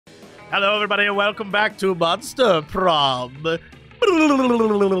Hello, everybody, and welcome back to Monster Prom.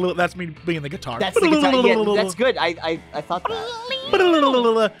 That's me being the guitar. That's the guitar. Yeah, that's good. I thought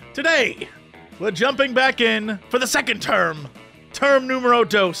that. Today, we're jumping back in for the second term. Term numero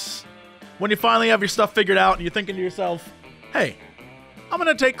dos. When you finally have your stuff figured out and you're thinking to yourself, hey, I'm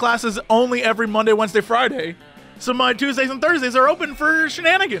going to take classes only every Monday, Wednesday, Friday, so my Tuesdays and Thursdays are open for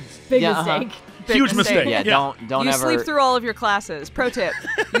shenanigans. Big mistake. Huge mistake. Yeah, don't you ever. sleep through all of your classes. Pro tip: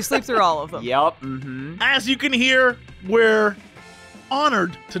 you sleep through all of them. Yep. As you can hear, we're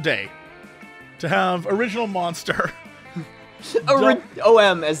honored today to have original Monster.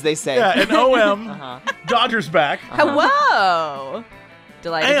 OM, as they say. Yeah, an OM. Dodger's back. Hello.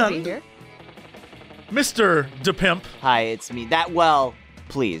 Delighted to be And- here. Mr. DePimp. Hi, it's me.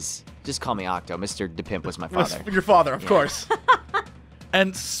 Please, just call me Octo. Mr. DePimp was my Was father. your father, of course.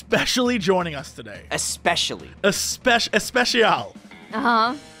 And specially joining us today. Especially. Especial.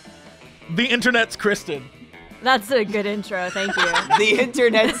 Uh-huh. The internet's Kristen. That's a good intro. Thank you. The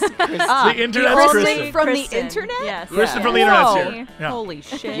internet's Kristen. The internet's Kristen Kristen. from the Kristen. internet? Yes. Kristen Yeah. from the internet's Whoa. here. Yeah. Holy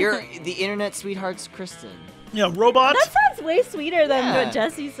shit. You're the internet sweetheart's Kristen. Yeah, robot. That sounds way sweeter than Yeah. what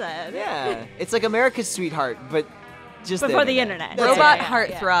Jesse said. Yeah. It's like America's sweetheart, but just Before the internet. That's Robot it.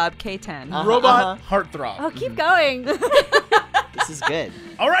 heartthrob K10. Robot heartthrob. Oh, keep going. This is good.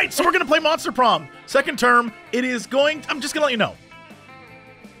 All right, so we're going to play Monster Prom. Second term. It is going... I'm just going to let you know.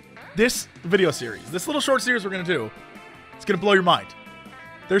 This video series, this little short series we're going to do, it's going to blow your mind.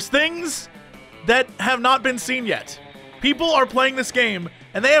 There's things that have not been seen yet. People are playing this game,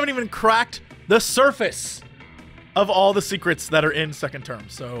 and they haven't even cracked the surface of all the secrets that are in second term.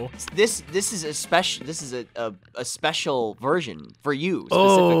 So... This is a special. This is a special version for you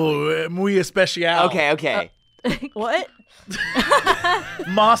specifically. Oh, muy especial. Okay. What?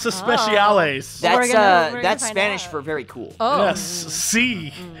 Mas especiales. We're gonna That's find Spanish out. for very cool. Oh. Yes,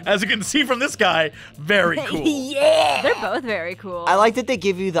 C. As you can see from this guy, very cool. Yeah. They're both very cool. I like that they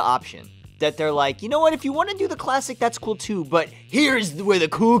give you the option. That they're like, you know what? If you want to do the classic, that's cool too. But here's where the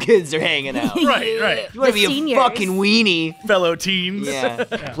cool kids are hanging out. Right. You want to The be seniors. a fucking weenie? Fellow teens. Yeah.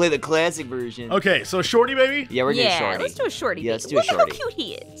 Play the classic version. Okay, so shorty baby. Yeah, we're doing Yeah, shorty. let's do a shorty. Yeah, let's do a Look at how shorty. cute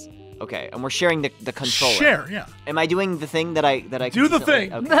he is. Okay, and we're sharing the controller. Share, yeah. Am I doing the thing that I Do the consistently-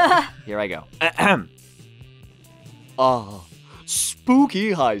 thing. Okay. Here I go.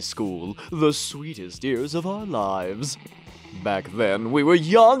 Spooky high school, the sweetest years of our lives. Back then, we were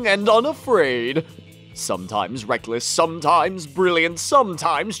young and unafraid. Sometimes reckless, sometimes brilliant,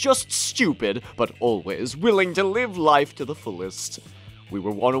 sometimes just stupid, but always willing to live life to the fullest. We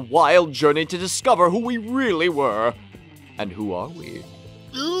were on a wild journey to discover who we really were. And who are we?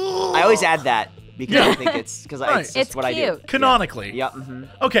 I always add that because I think it's Right. it's just It's what I do. cute. Canonically. Yeah.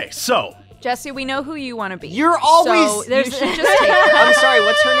 Okay, so Jesse, we know who you want to be. You're always. So there's- you should just take I'm sorry.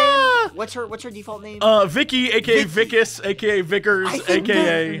 What's her name? What's her default name? Vicky, aka Vickus, aka Vickers, I think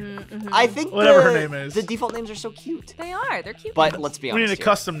aka I think whatever her name is. The default names are so cute. They are. They're cute. But let's be we honest. need a here.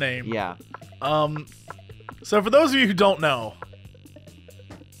 custom name. Yeah. So for those of you who don't know,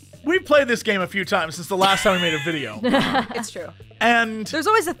 we've played this game a few times since the last time we made a video. It's true. And There's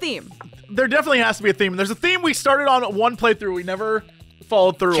always a theme. there definitely has to be a theme. There's a theme we started on one playthrough we never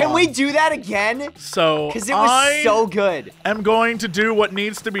followed through Can on. we do that again? So Because it was so good. am going to do what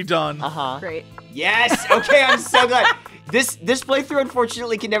needs to be done. Great. Yes. Okay. I'm so glad. This playthrough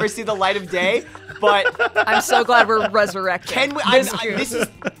unfortunately can never see the light of day, but I'm so glad we're resurrected. can we? This is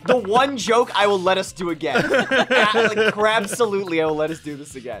the one joke I will let us do again. Absolutely, I will let us do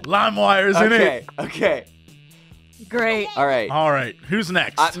this again. LimeWire's in it. Okay. Great. All right. All right, who's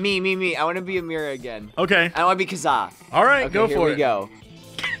next? Me. I want to be Amira again. Okay. I want to be Kazaa. All right, Okay, go here for we it. go.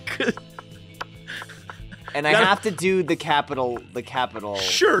 And I Gotta- have to do the capital.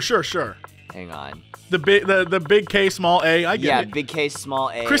 Sure. Hang on. The big K, small A. I get Yeah, it. big K, small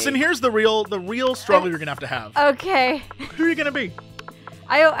A. Kristen, here's the real struggle you're gonna have. Okay. Who are you gonna be?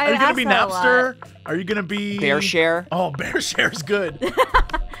 I Are you gonna asked be that a lot. Napster? Are you gonna be Bear share. Oh, Bear Share's good.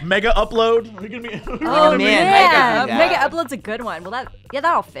 Mega Upload? Are you gonna be? who are you Oh gonna be? man, I yeah, could do that. Mega Upload's a good one. Well,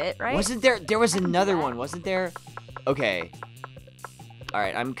 that'll fit, right? Wasn't there? There was another one, wasn't there? Okay. All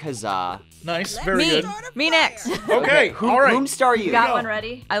right, I'm Kazaa. Nice, very good. Me next. Okay, all right. Whom star you? You got go. one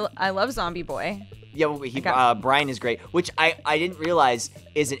ready? I love Zombie Boy. Yeah, well, Brian is great, which I didn't realize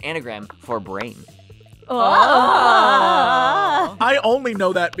is an anagram for brain. Oh. I only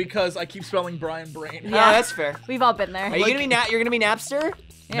know that because I keep spelling Brian Brain. Yeah, that's fair. We've all been there. Are you gonna be You're gonna be Napster?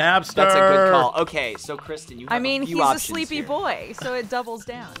 Napster. That's a good call. Okay, so Kristen, you have I mean, a few he's a options sleepy here. boy, so it doubles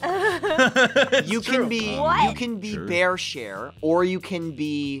down. You true. can be What? you can be Bear Share, or you can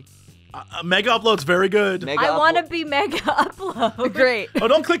be Mega Upload's very good. Mega I want to Upload- be Mega Upload. Great. Oh,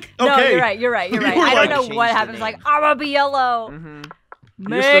 don't click. Okay. No, you're right. You're right. You're right. You were I like- don't know Change what the happens. name. Like, I'm gonna be yellow. Mhm.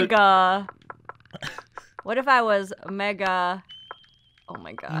 Mega. What if I was Mega? Oh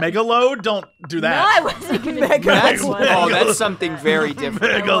my god. Mega Load? Don't do No, I that. wasn't gonna Mega do that That's, one. oh, that's something very different.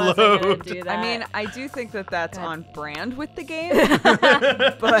 Mega I wasn't gonna Load. do that. I mean, I do think that that's God. on brand with the game.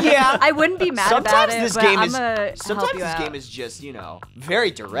 But Yeah. I wouldn't be mad Sometimes about it. this but game I'm is gonna sometimes help you this out. game is just,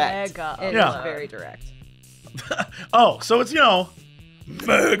 very direct. Mega. it Yeah. is very direct. Oh, so it's, Mega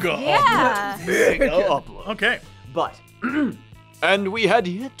Yeah. Mega Upload. Okay. But, and we had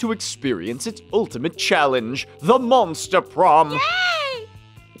yet to experience its ultimate challenge, the Monster Prom.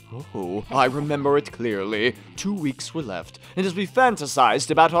 Oh, I remember it clearly. 2 weeks were left, and as we fantasized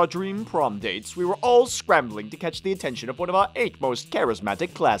about our dream prom dates, we were all scrambling to catch the attention of one of our 8 most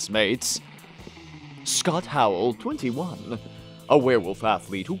charismatic classmates. Scott Howell, 21. A werewolf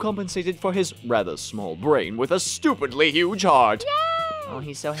athlete who compensated for his rather small brain with a stupidly huge heart. Oh,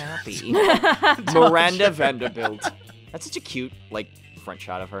 he's so happy. Miranda Vanderbilt. That's such a cute, front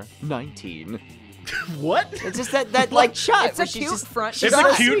shot of her. 19. What? It's just that shot. It's where a she's cute just- front It's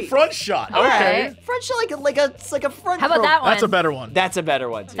shot. a cute front shot. All Okay. right. front shot it's like a front. How about that one? That's a better one. That's a better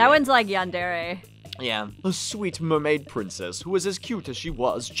one too. That one's like yandere. Yeah. A sweet mermaid princess who was as cute as she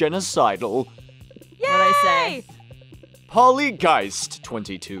was genocidal. What'd I say? Polly Geist,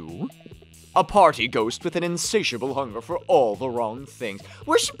 22. A party ghost with an insatiable hunger for all the wrong things.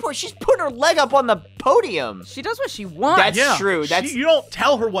 She's putting her leg up on the podium. She does what she wants. That's Yeah. true. That's You don't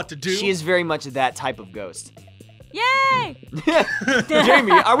tell her what to do. she is very much that type of ghost. Yay!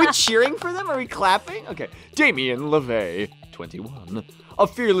 Jamie, are we cheering for them? Are we clapping? Okay. Damien LeVay, 21. A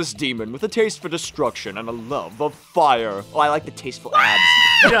fearless demon with a taste for destruction and a love of fire. Oh, I like the tasteful abs.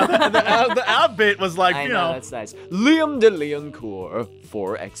 Yeah, the ab bit was like, I know, that's nice. Liam de Leoncourt,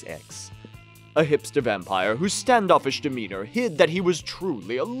 4XX. A hipster vampire whose standoffish demeanor hid that he was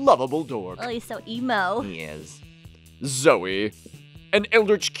truly a lovable dork. Oh, he's so emo. He is. Zoe. An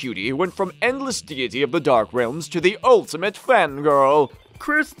eldritch cutie who went from endless deity of the dark realms to the ultimate fangirl.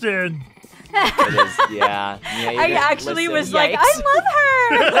 Kristen. It is, yeah. I actually was like, Yikes. I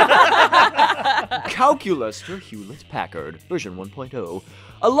love her. Calculus for Hewlett-Packard, version 1.0.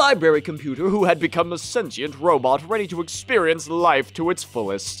 A library computer who had become a sentient robot ready to experience life to its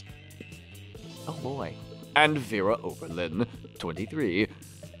fullest. Oh boy. And Vera Oberlin, 23.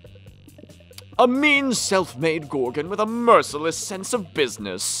 A mean, self-made Gorgon with a merciless sense of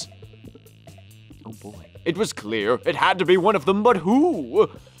business. Oh boy. It was clear it had to be one of them, but who?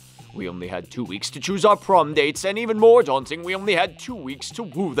 We only had 2 weeks to choose our prom dates, and even more daunting, we only had 2 weeks to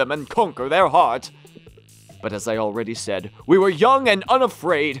woo them and conquer their heart. But as I already said, we were young and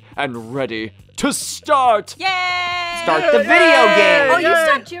unafraid and ready to start! Yay! Start the video game! Oh, you Yay!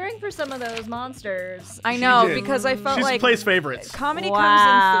 stopped cheering for some of those monsters. I know, did. because I felt She's like plays favorites. comedy Wow.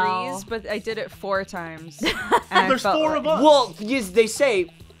 comes in 3s, but I did it 4 times. And I There's felt 4 like- of us. Well, they say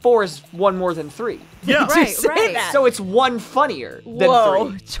 4 is 1 more than 3. Yeah. Right, Say right. that. So it's 1 funnier than Whoa,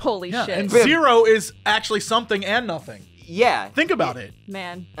 3. holy Yeah, shit. and 0 is actually something and nothing. Yeah. Think about it.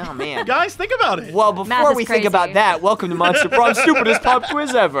 Man. Oh, man. Guys, think about it. Well, Math before is we think crazy. about that, welcome to Monster Prom Stupidest Pop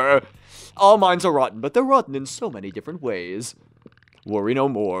Quiz Ever. All minds are rotten, but they're rotten in so many different ways. Worry no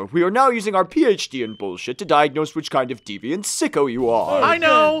more. We are now using our PhD in bullshit to diagnose which kind of deviant sicko you are. I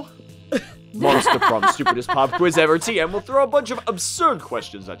know. Monster Prom Stupidest Pop Quiz Ever TM will throw a bunch of absurd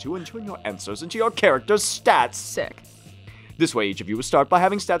questions at you and turn your answers into your character's stats. Sick. This way, each of you will start by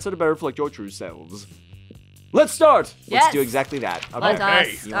having stats that better reflect your true selves. Let's start! Let's Yes. do exactly that. Okay. Let us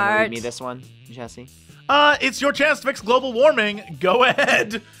Okay. You want to read me start. this one, Jesse? It's your chance to fix global warming. Go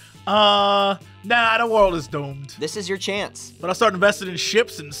ahead. Nah, the world is doomed. This is your chance. But I'll start investing in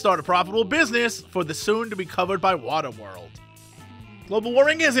ships and start a profitable business for the soon-to-be covered by Waterworld. Global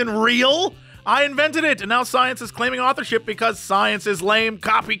warming isn't real. I invented it, and now science is claiming authorship because science is lame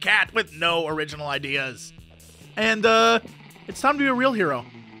copycat with no original ideas. And, it's time to be a real hero.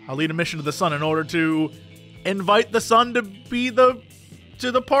 I'll lead a mission to the sun in order to invite the sun to be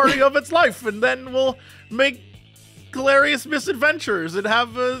to the party of its life, and then we'll make hilarious misadventures and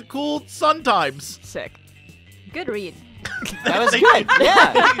have cool sun times. Sick. Good read. That was good.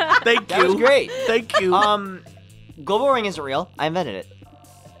 Yeah. Thank That you. was great. Thank you. Global warming isn't real. I invented it.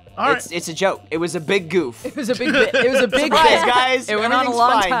 All right. It's a joke. It was a big goof. It was a big bit. It was a big Surprise, bit. guys. It went on a Everything's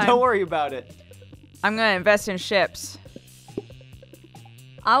long fine. time. Don't worry about it. I'm gonna invest in ships.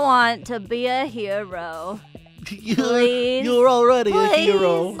 I want to be a hero. Please. You're already Please. a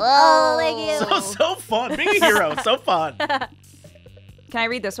hero. Oh, thank you. So fun. Being a hero. So fun. Can I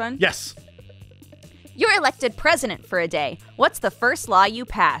read this one? Yes. You're elected president for a day. What's the first law you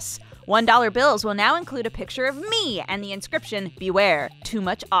pass? $1 bills will now include a picture of me and the inscription, "Beware, too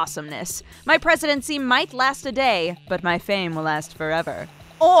much awesomeness. My presidency might last a day, but my fame will last forever."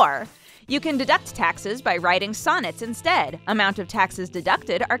 Or, you can deduct taxes by writing sonnets instead. Amount of taxes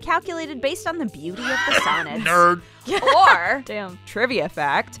deducted are calculated based on the beauty of the sonnets. Nerd. Or, Damn. trivia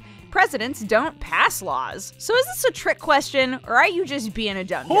fact, presidents don't pass laws. So is this a trick question, or are you just being a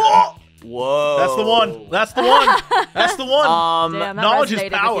dumb? Oh! Whoa. That's the one. That's the one. That's the one. Damn, that knowledge is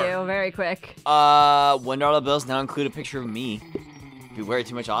resonated power. with you very quick. $1 bills now include a picture of me. Beware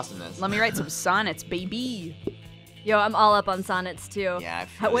too much awesomeness. Let me write some sonnets, baby. Yo, I'm all up on sonnets too. Yeah, I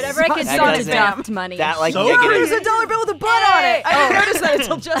feel Whatever I can that do to doesn't- deduct money. That like So negative. crazy. There's a dollar bill with a butt on it. I didn't notice that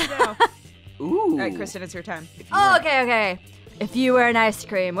until just now. Ooh. All right, Kristen, it's your time. Oh, okay. If you were an ice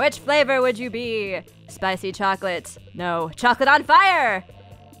cream, which flavor would you be? Spicy chocolate. No. Chocolate on fire.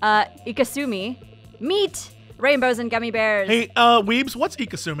 Ikasumi. Meat. Rainbows and gummy bears. Hey, Weebs, what's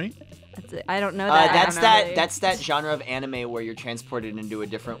Ikasumi? That's it. I don't know that. That's I don't know. that's that genre of anime where you're transported into a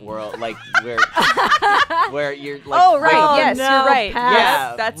different world, like where where you're like. Oh, right. Oh, yes, no, you're right. pass.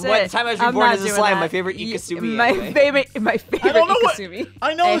 Yeah, That's One it. time I was I'm reborn not as a doing slime. that. My favorite Ikasumi My anime. favorite I don't know what. Ikasumi.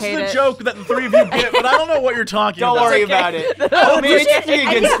 I know I this hate is a it. joke that the three of you get, but I don't know what you're talking Don't about. worry okay. about it. Oh, maybe it's 3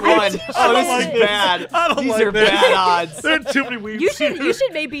 against 1. I Oh, don't this like is this. bad. I don't These like are this. bad odds. There are too many Weebs. You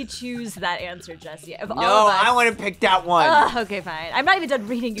should maybe choose that answer, Jesse. Of all No, of us. I want to pick that one. Okay, fine. I'm not even done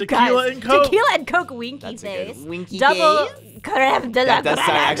reading you Tequila guys. and Coke. Tequila and Coke, winky That's a face. good winky Double face. creme de la That does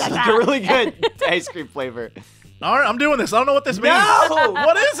sound actually like a really good ice cream flavor. All right, I'm doing this. I don't know what this means. No!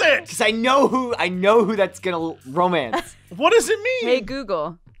 What is it? Because I know who that's gonna romance. What does it mean? Hey,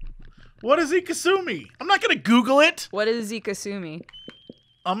 Google. What is Ikasumi? I'm not gonna Google it. What is Ikasumi?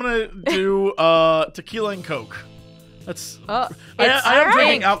 I'm gonna do tequila and Coke. That's. Oh, I am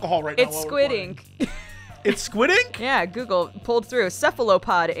drinking ink. alcohol right now. It's while we're squid playing. ink. It's squid ink? Yeah, Google pulled through.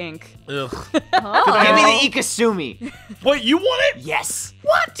 Cephalopod ink. Ugh. Oh. Give me the Ikasumi. Wait, you want it? Yes.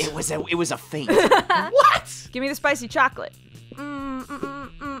 What? It was a feint. What? Give me the spicy chocolate.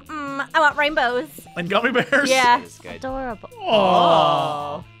 I want rainbows. And gummy bears? Yeah. That is good. Adorable.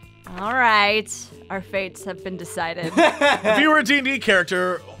 Aww. All right. Our fates have been decided. If you were a D&D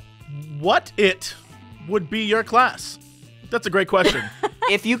character, what it would be your class? That's a great question.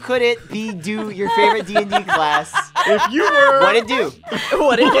 If you could do your favorite D&D class, If you were... what'd it do?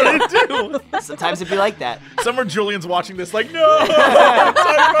 What did it do? Sometimes it'd be like that. Somewhere Julian's watching this like, no!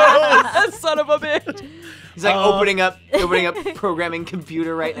 Typos! Son of a bitch. He's like opening up programming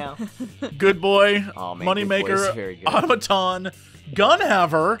computer right now. Good boy, Oh, man, Good Boy is Moneymaker, very good. Automaton,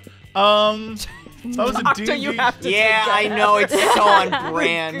 Gunhaver. That was a Doctor, D&D. you have to Yeah, I know, it's so on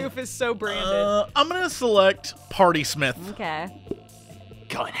brand. Goof is so branded. I'm gonna select Party Smith. Okay.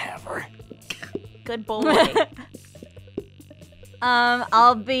 Gunhaver. Good boy.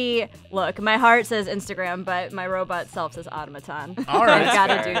 I'll be. Look, my heart says Instagram, but my robot self says automaton. All right. I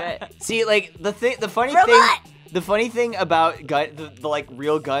gotta That's do fair. it. See, like the funny Robot! thing. The funny thing about the like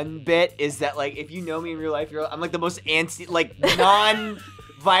real gun bit is that like if you know me in real life, I'm like the most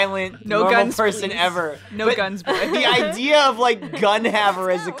non-violent No normal guns, person please. ever. No But guns, boy. The idea of like Gunhaver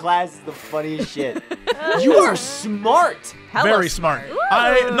as a class is the funniest shit. You are smart. Hella Very smart.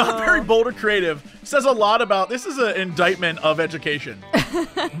 Not very bold or creative. Says a lot about. This is an indictment of education.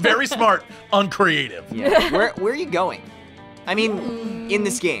 Very smart, uncreative. Yeah. Where are you going? I mean, in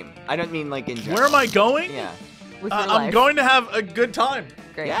this game. I don't mean like in general. Where am I going? Yeah. With your I'm life. going to have a good time.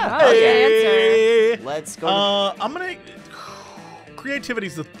 Great. Yeah. Oh, Hey. Let's go. I'm gonna.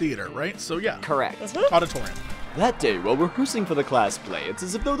 Creativity's the theater, right? So yeah. Correct. Auditorium. That day, while rehearsing for the class play, it's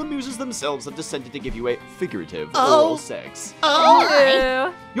as if though the muses themselves have descended to give you a figurative oral sex.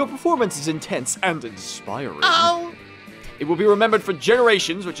 Oh. Your performance is intense and inspiring. Oh. It will be remembered for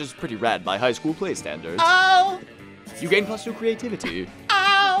generations, which is pretty rad by high school play standards. Oh. You gain +2 creativity.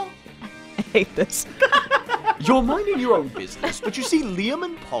 I hate this. You're minding your own business, but you see Liam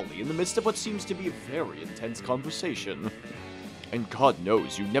and Polly in the midst of what seems to be a very intense conversation. And God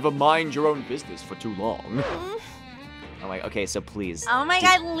knows you never mind your own business for too long. I'm like, okay, so please. Oh my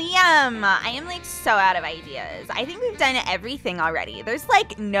god, Liam! I am like so out of ideas. I think we've done everything already. There's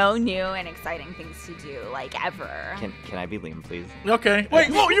like no new and exciting things to do, like ever. Can I be Liam, please? Okay.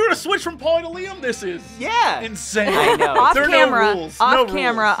 Wait. Whoa! You're gonna switch from Polly to Liam? This is Yeah! insane. I know. Off There are camera, no rules. No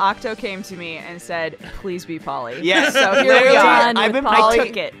camera, rules. Octo came to me and said, "Please be Polly." Yeah, So here we literally, are. I've been with Polly. I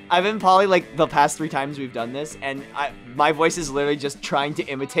took it. I've been Polly like the past 3 times we've done this, and my voice is literally just trying to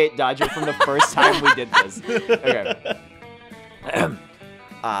imitate Dodger from the first time we did this. Okay.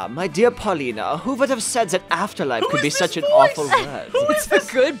 My dear Paulina, who would have said that afterlife Who could is be this such an voice? awful word? Who is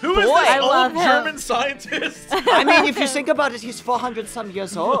this? good Who is boy. this I old love him. German scientist? I mean, if you think about it, he's 400-some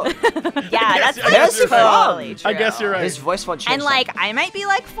years old. Yeah, that's I guess you're right. totally true. I guess you're right. His voice won't change. And like, I might be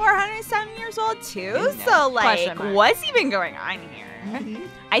like 407 years old too. Yeah. So like, Question mark. what's even going on here?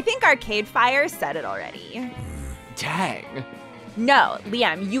 I think Arcade Fire said it already. Dang. No,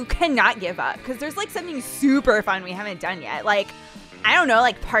 Liam, you cannot give up because there's like something super fun we haven't done yet. Like, I don't know,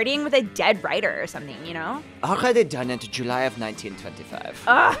 like partying with a dead writer or something, you know? Already done it July of 1925.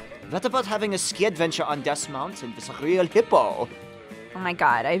 Ugh. What about having a ski adventure on Death Mountain with a real hippo? Oh my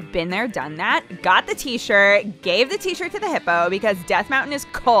god, I've been there, done that. Got the t-shirt, gave the t-shirt to the hippo because Death Mountain is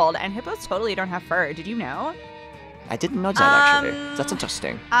cold and hippos totally don't have fur. Did you know? I didn't know that, actually. That's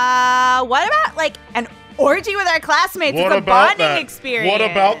interesting. What about like an orgy with our classmates? What it's a about bonding that? experience. What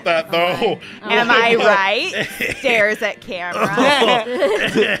about that, though? Am I right? Stares at camera.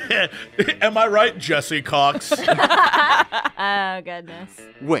 Am I right, Jesse Cox? Oh, goodness.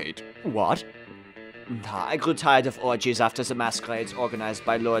 Wait, what? I grew tired of orgies after the masquerades organized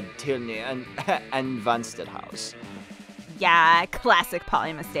by Lord Tilney and Vanstead House. Yeah, classic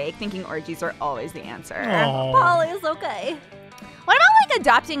Polly mistake, thinking orgies are always the answer. Aw. Polly is okay. What about like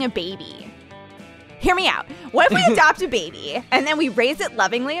adopting a baby? Hear me out. What if we adopt a baby and then we raise it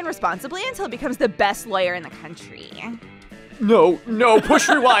lovingly and responsibly until it becomes the best lawyer in the country? No, push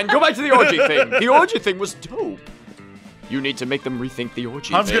rewind. Go back to the orgy thing. The orgy thing was dope. You need to make them rethink the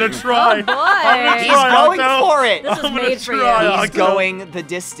orgy I'm thing. gonna try. Oh, boy. I'm He's gonna going try, for it. This is I'm gonna made for try, you. He's Octo. going the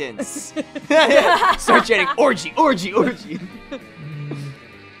distance. Start chanting orgy.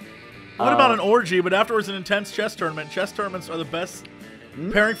 What about an orgy, but afterwards an intense chess tournament? Chess tournaments are the best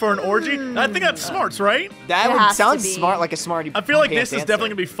pairing for an orgy. I think that's smarts, right? That It would has sound to be. smart, like a smarty. I feel like pants this is answer. definitely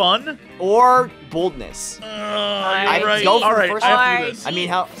gonna be fun. Or boldness. You're I right. go for All the right, first I have one. to do this. I mean,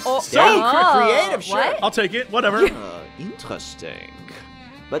 how? So creative, sure. What? I'll take it. Whatever. Interesting.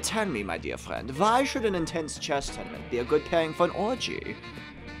 But tell me, my dear friend, why should an intense chess tournament be a good pairing for an orgy?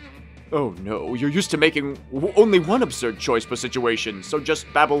 Oh no, you're used to making only one absurd choice per situation, so just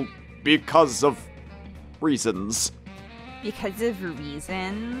babble because of reasons. Because of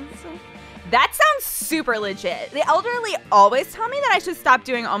reasons? That sounds super legit. The elderly always tell me that I should stop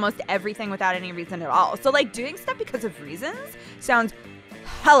doing almost everything without any reason at all. So like doing stuff because of reasons sounds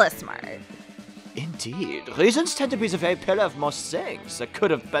hella smart. Indeed, reasons tend to be the very pillar of most things that could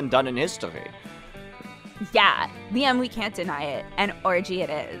have been done in history. Yeah, Liam, we can't deny it. An orgy it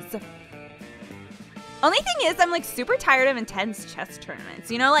is. Only thing is, I'm like super tired of intense chess tournaments.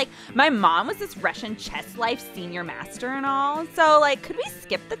 You know, like my mom was this Russian chess life senior master and all. So like, could we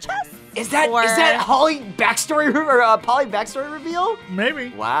skip the chess? Is that Or- Holly backstory or Polly backstory reveal? Maybe.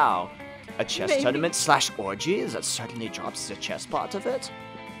 Wow, a chess Maybe. tournament / orgy that certainly drops the chess part of it.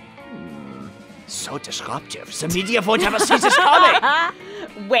 So disruptive. The media won't ever see this coming.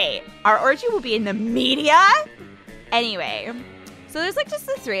 Wait, our orgy will be in the media? Anyway, so there's like just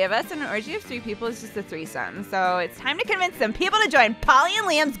the three of us, and an orgy of 3 people is just a threesome. So it's time to convince some people to join Polly and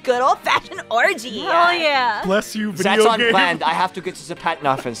Liam's good old-fashioned orgy. Hell yeah. Bless you, video That's game. unplanned. I have to get to the patent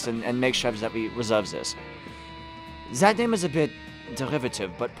office and make sure that we reserve this. That name is a bit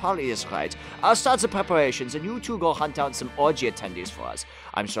derivative, but Polly is right. I'll start the preparations, and you two go hunt down some orgy attendees for us.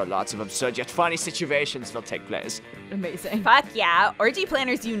 I'm sure lots of absurd yet funny situations will take place. Amazing. Fuck yeah, orgy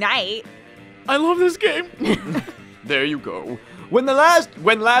planners unite. I love this game. There you go. When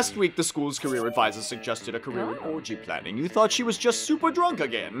last week the school's career advisor suggested a career in orgy planning, you thought she was just super drunk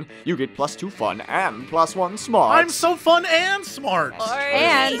again. You get +2 fun and +1 smart. I'm so fun and smart.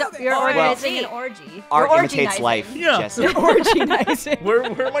 And you're organizing Orgy. an orgy. Art You're imitates orgy-nizing. life, Yeah. Jesse. Orgy-nizing. Where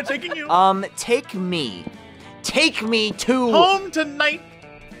am I taking you? Take me to Home tonight.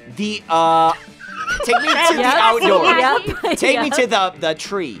 the take me to the outdoors. Yep. Take me Yep. to the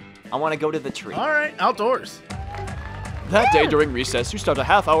tree. I want to go to the tree. All right, outdoors. That day during recess, you start a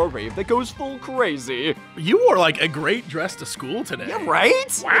half-hour rave that goes full crazy. You wore like a great dress to school today. Yeah,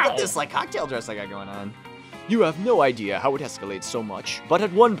 right? Wow. Look at this cocktail dress I got going on. You have no idea how it escalates so much, but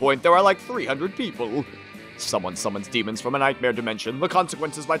at one point there are like 300 people. Someone summons demons from a nightmare dimension. The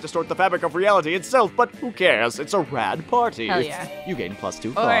consequences might distort the fabric of reality itself, but who cares? It's a rad party. Hell yeah. You gain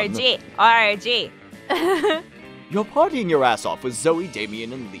 +2 fun. Orgy. You're partying your ass off with Zoe,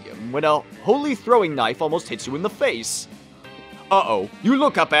 Damien, and Liam when a holy throwing knife almost hits you in the face. Uh-oh. You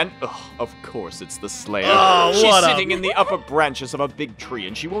look up and... Ugh, of course it's the Slayer. Oh, She's what a- sitting in the upper branches of a big tree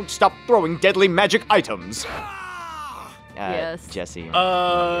and she won't stop throwing deadly magic items. Yes. Jesse.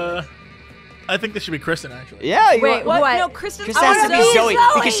 I think this should be Kristen, actually. Yeah, you Wait, want, what? No, Kristen. Kristen has to be Oh, Zoe,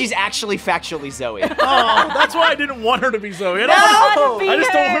 Zoe. because she's actually factually Zoe. Oh, that's why I didn't want her to be Zoe. I, don't No! want I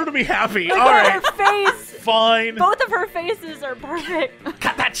just don't want her to be happy. Look All at right, her face. fine. Both of her faces are perfect.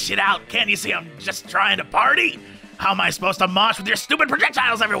 Cut that shit out. Can't you see I'm just trying to party? How am I supposed to mosh with your stupid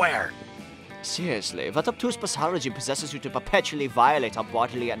projectiles everywhere? Seriously, what obtuse pathology possesses you to perpetually violate our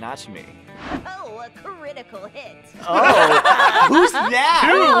bodily anatomy? Oh, a critical hit. Oh, who's that?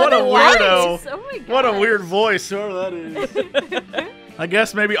 Dude, what a weirdo. Oh my god. What a weird voice, whoever that is. I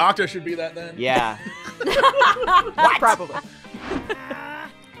guess maybe Octo should be that then. Yeah. Probably.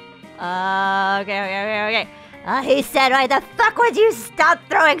 Okay. He said, why the fuck would you stop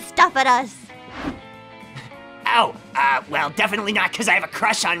throwing stuff at us? Oh, well, definitely not because I have a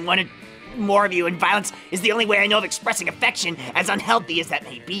crush on one or more of you, and violence is the only way I know of expressing affection, as unhealthy as that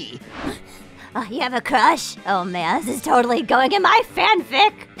may be. You have a crush? Oh man, this is totally going in my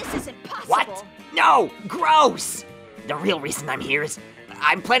fanfic. This is impossible. What? No! Gross! The real reason I'm here is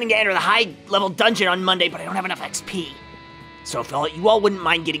I'm planning to enter the high-level dungeon on Monday, but I don't have enough XP. So if you all wouldn't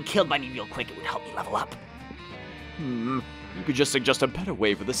mind getting killed by me real quick, it would help me level up. You could just suggest a better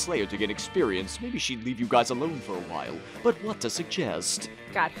way for the Slayer to gain experience. Maybe she'd leave you guys alone for a while. But what to suggest?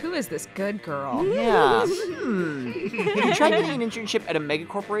 God, who is this good girl? Yeah. Have you tried getting an internship at a mega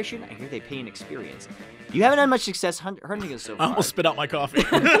corporation? I hear they pay in experience. You haven't had much success hunting us so I far. almost spit out my coffee.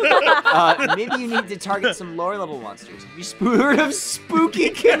 Maybe you need to target some lower level monsters. Have you heard of spooky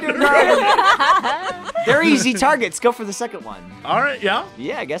kindergarten? They're easy targets. Go for the second one. All right, yeah.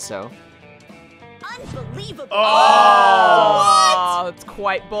 Yeah, I guess so. Unbelievable. Oh, it's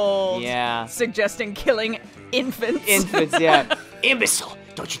quite bold. Yeah. Suggesting killing infants. Infants, yeah. Imbecile!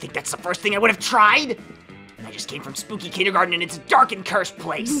 Don't you think that's the first thing I would have tried? And I just came from spooky kindergarten and it's a dark and cursed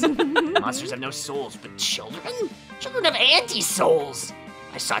place. Monsters have no souls, but children? Children have anti-souls.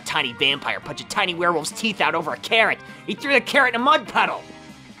 I saw a tiny vampire punch a tiny werewolf's teeth out over a carrot. He threw the carrot in a mud puddle.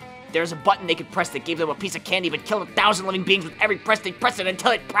 There's a button they could press that gave them a piece of candy but killed 1,000 living beings with every press they pressed it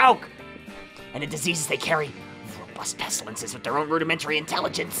until it broke. And the diseases they carry, robust pestilences with their own rudimentary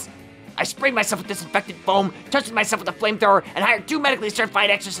intelligence. I sprayed myself with disinfectant foam, touched myself with a flamethrower, and hired 2 medically certified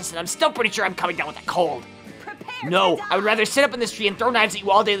exorcists, and I'm still pretty sure I'm coming down with a cold. No, I would rather sit up in this tree and throw knives at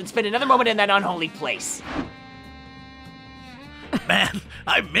you all day than spend another moment in that unholy place. Man,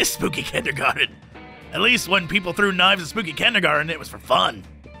 I miss spooky kindergarten. At least when people threw knives at spooky kindergarten, it was for fun.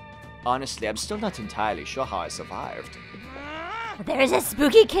 Honestly, I'm still not entirely sure how I survived. There's a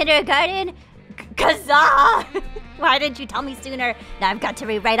spooky kindergarten? Kazaa! Why didn't you tell me sooner? Now I've got to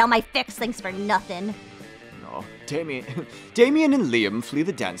rewrite all my fics things for nothing. No, Damien and Liam flee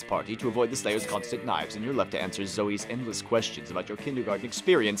the dance party to avoid the Slayer's constant knives, and you're left to answer Zoe's endless questions about your kindergarten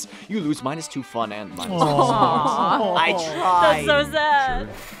experience. You lose -2 fun and -2 experience. I tried. That's so sad.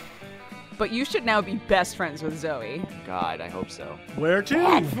 But you should now be best friends with Zoe. God, I hope so. Where to?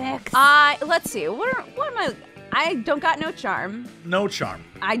 Fanfics. Let's see. What am I? I don't got no charm. No charm.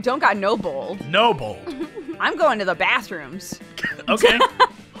 I don't got no bold. No bold. I'm going to the bathrooms. Okay.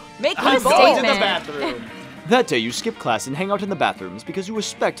 Make me I'm bold. going to the bathroom. That day, you skip class and hang out in the bathrooms because you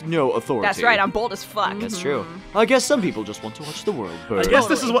respect no authority. That's right. I'm bold as fuck. That's true. I guess some people just want to watch the world burn. I guess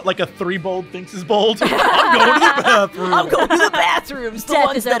this is what like a 3 bold thinks is bold. I'm going to the bathroom. I'm going to the bathrooms. The Death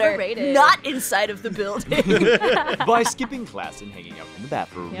ones is that are overrated. not inside of the building. By skipping class and hanging out in the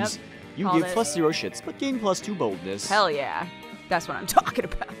bathrooms, Yep. you Called give it. +0 shits but gain +2 boldness. Hell yeah. That's what I'm talking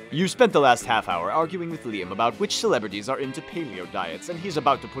about. You spent the last half hour arguing with Liam about which celebrities are into paleo diets, and he's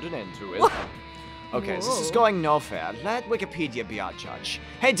about to put an end to it. Okay, this is going no fair. Let Wikipedia be our judge.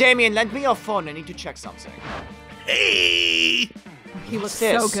 Hey, Damien, lend me your phone. I need to check something. Hey. He looks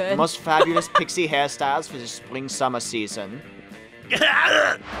This so good. most fabulous pixie hairstyles for the spring-summer season.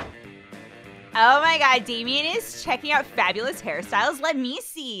 Oh my god, Damien is checking out fabulous hairstyles. Let me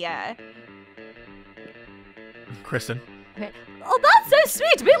see. Kristen. Oh, that's so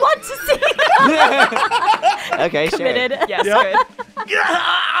sweet. We want to see. Okay, Committed. sure. Yes, Yep. good.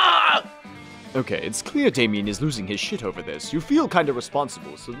 Okay, it's clear Damien is losing his shit over this. You feel kinda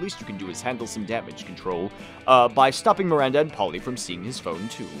responsible, so the least you can do is handle some damage control, by stopping Miranda and Polly from seeing his phone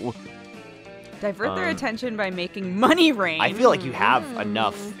too. Divert their attention by making money rain. I feel like you have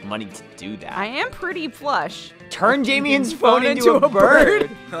enough money to do that. I am pretty flush. Turn Damien's phone into a bird!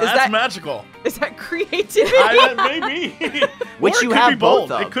 That's that- magical. Is that creativity? Maybe. Which Or it you could have be bold.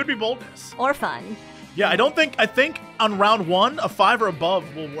 both of. It could be boldness. Or fun. Yeah, I think on round 1, a 5 or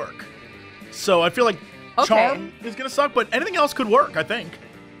above will work. So I feel like Okay. charm is gonna suck, but anything else could work, I think.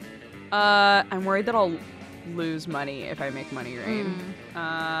 I'm worried that I'll lose money if I make money rain.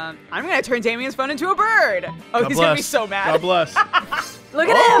 I'm gonna turn Damien's phone into a bird. Oh, God he's gonna be bless. so mad. God bless. Look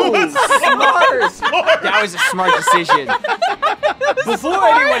at him! Smart! That was a smart decision. Before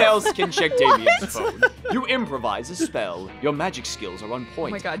anyone else can check Damien's phone, you improvise a spell. Your magic skills are on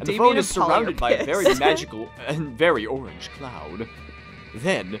point. my God, and the Damien phone is and Polly are surrounded by a very pissed. magical and very orange cloud.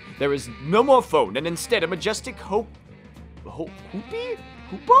 Then, there is no more phone, and instead a majestic Hoopy?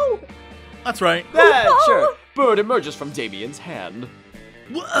 Hoopo? That's right. Yeah, sure. Bird emerges from Damien's hand.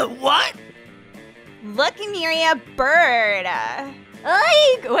 What? Look, Miria, bird.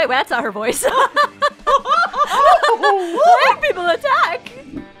 Wait, that's not her voice. Why people attack?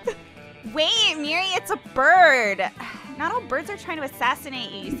 Wait, Miri, it's a bird. Not all birds are trying to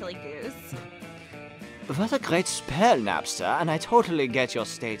assassinate you, you silly goose. What a great spell, Napster, and I totally get your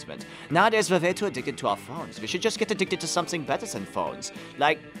statement. Nowadays, we're way too addicted to our phones. We should just get addicted to something better than phones,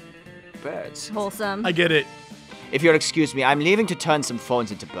 like birds. Wholesome. I get it. If you'll excuse me, I'm leaving to turn some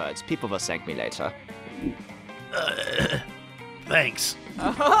phones into birds. People will thank me later. Thanks.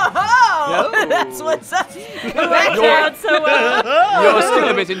 Oh, that's what's up. Worked out so well. You're still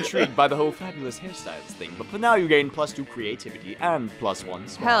a bit intrigued by the whole fabulous hairstyles thing, but for now you gain +2 creativity and +1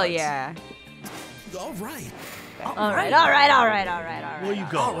 smarts. Hell yeah. All right. All right. Where you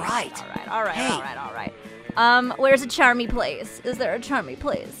go? All right. All right. Where's a charmy place? Is there a charmy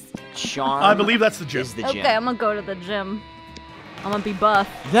place? Charm I believe that's the gym. is the gym. Okay, I'm gonna go to the gym. I'm gonna be buff.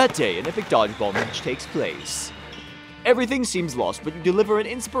 That day, an epic dodgeball match takes place. Everything seems lost, but you deliver an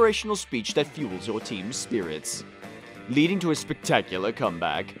inspirational speech that fuels your team's spirits, leading to a spectacular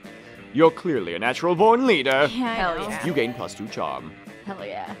comeback. You're clearly a natural-born leader. Yeah, Hell I know. yeah. You gain +2 charm. Hell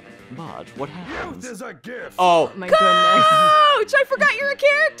yeah. But what happens? Is a gift. Oh, Oh my goodness. Ouch, I forgot you're a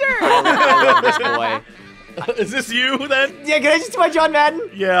character. I love this boy. Is this you then? Yeah, can I just do my John Madden?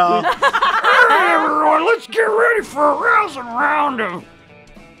 Yeah. Everyone, let's get ready for a rousing round of...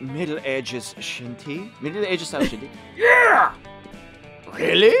 Middle Ages Shinty? Middle Ages style Shinty? Yeah!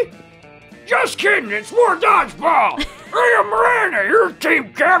 Really? Just kidding, it's more dodgeball! Hey, I'm Miranda, your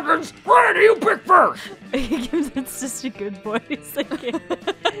team captains! Miranda, you pick first! It's just a good voice again.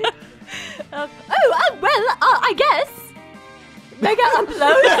 I guess. Mega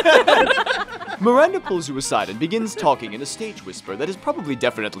upload. Miranda pulls you aside and begins talking in a stage whisper that is probably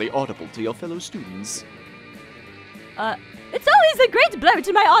definitely audible to your fellow students. It's always a great blow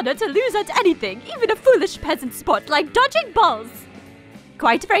to my honor to lose at anything, even a foolish peasant sport like dodging balls.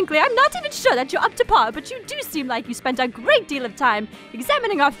 Quite frankly, I'm not even sure that you're up to par, but you do seem like you spent a great deal of time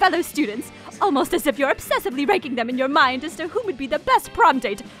examining our fellow students, almost as if you're obsessively ranking them in your mind as to who would be the best prom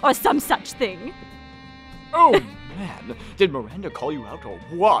date or some such thing. Oh, man. Did Miranda call you out or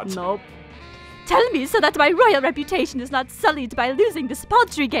what? Nope. Tell me so that my royal reputation is not sullied by losing this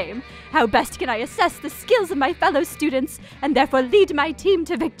paltry game. How best can I assess the skills of my fellow students and therefore lead my team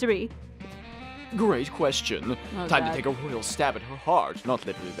to victory? Great question. Oh, Time God. to take a royal stab at her heart, not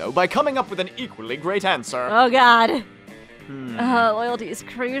literally though, by coming up with an equally great answer. Oh, God. Loyalty is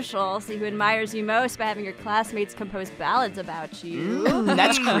crucial. See who admires you most by having your classmates compose ballads about you.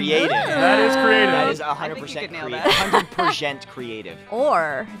 That's creative. That is creative. That is I think you 100% could nail creative. that. 100% creative.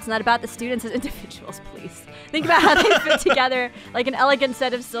 Or it's not about the students as individuals, please. Think about how they fit together like an elegant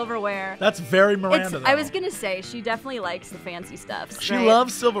set of silverware. That's very Miranda, though. I was gonna say she definitely likes the fancy stuff. She right?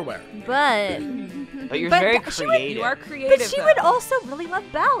 loves silverware. but But you're But very she would- creative. You are creative. but she though. would also really love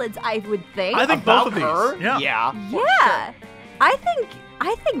ballads, I would think. I think About both of these. her? Yeah. Yeah. Yeah.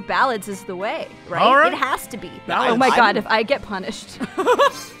 I think ballads is the way, right? All right. It has to be. Ballads. Oh my I'm- God, if I get punished.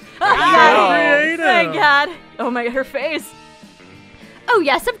 Creative. Thank God. Oh my, her face. Oh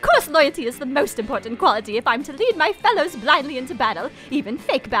yes, of course loyalty is the most important quality if I'm to lead my fellows blindly into battle, even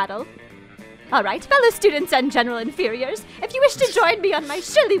fake battle. Alright, fellow students and general inferiors, if you wish to join me on my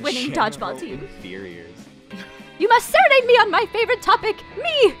surely winning dodgeball team, Inferiors. you must serenade me on my favorite topic,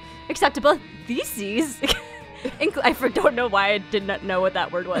 me! Acceptable theses. I don't know why I did not know what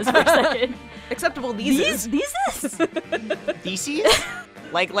that word was for a second. Acceptable theses. Theses? Theses?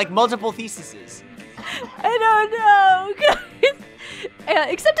 like multiple theses. I don't know.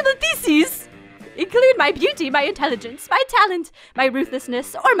 Acceptable theses include my beauty, my intelligence, my talent, my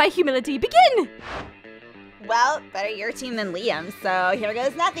ruthlessness, or my humility. Begin! Well, better your team than Liam, so here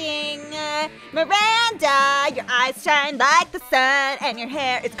goes nothing. Miranda, your eyes shine like the sun, and your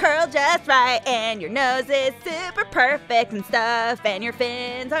hair is curled just right, and your nose is super perfect and stuff, and your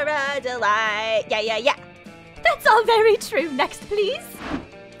fins are a delight. Yeah. That's all very true. Next, please.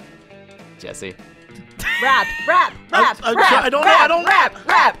 Jesse. Rap. I don't know. I don't.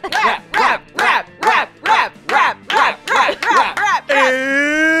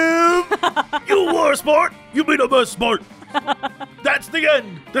 If you were a sport, you be the best sport. That's the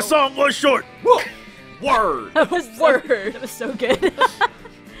end. The song was short. Word. That was word. That was so good.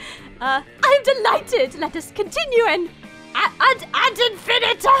 I'm delighted. Let us continue and ad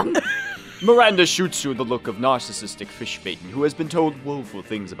infinitum. Miranda shoots you the look of narcissistic fish maiden who has been told woeful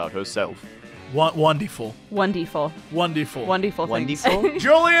things about herself. Wonderful. Wonderful. Wonderful. Wonderful things. Wonderful.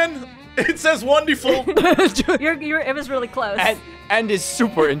 Julian, it says wonderful. It was really close. and is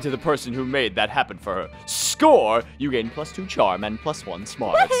super into the person who made that happen for her. Score! You gain +2 charm and +1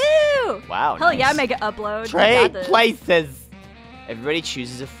 smarts. Woohoo! Wow, Hell nice. yeah, make it upload. Trade Got this. places. Everybody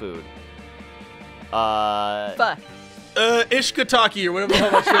chooses a food. Fuck. Ishkataki or whatever the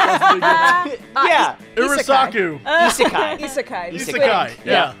hell that shit was. Yeah. Urasaku. Isekai. Isekai. Isekai.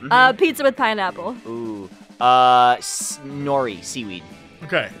 Yeah. Pizza with pineapple. Ooh. Nori, seaweed.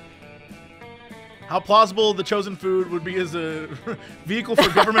 Okay. How plausible the chosen food would be as a vehicle for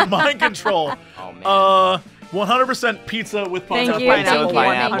government mind control. Oh, man. 100% pizza with Thank pineapple. you. Pineapple, Thank you.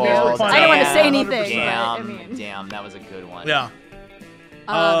 pineapple. Thank you. I don't want to say anything. Damn, But, I mean. damn, that was a good one. Yeah.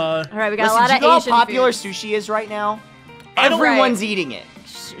 All right, we got Listen, a lot do you of know Asian how popular food. sushi is right now? I don't- Everyone's eating it.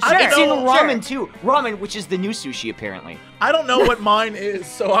 I don't It's in know. ramen too. Ramen, which is the new sushi apparently. I don't know what mine is,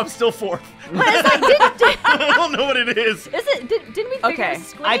 so I'm still fourth. I don't know what it is. Is it? Didn't we figure Okay. it was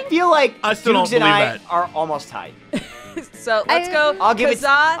squid? I feel like I still don't Dukes and believe I that. are almost tied. So let's go. I'll give it-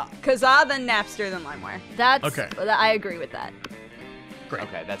 Kazaa, then Napster, then LimeWire. That's Okay. I agree with that. Great.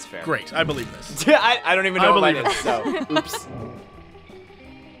 Okay, that's fair. Great. I believe this. I don't even know what believe mine is, so oops.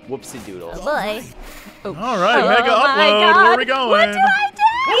 Whoopsie doodle. Oh boy. All right, Oh mega my upload. God. Where are we going? What do I do?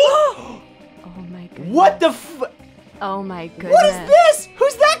 Oh my goodness. What the f- Oh my goodness. What is this?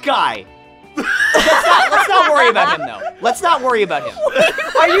 Who's that guy? let's not worry about him though. Let's not worry about him.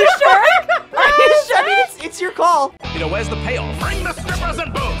 Are you sure? Are you sure? I mean, it's your call. You know, where's the payoff? Bring the strippers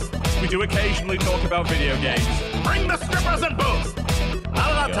and booze. We do occasionally talk about video games. Bring the strippers and booze.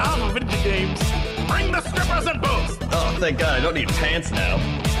 Not enough time for video games. Bring the strippers and booze. Oh, thank God, I don't need pants now.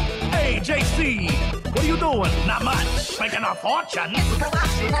 Hey, JC, what are you doing? Not much. Making a fortune.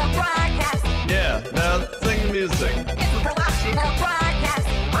 Yeah, now sing music.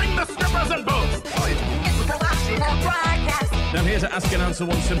 Bring the strippers and booze. I'm here to ask and answer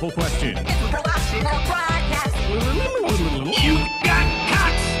one simple question. You got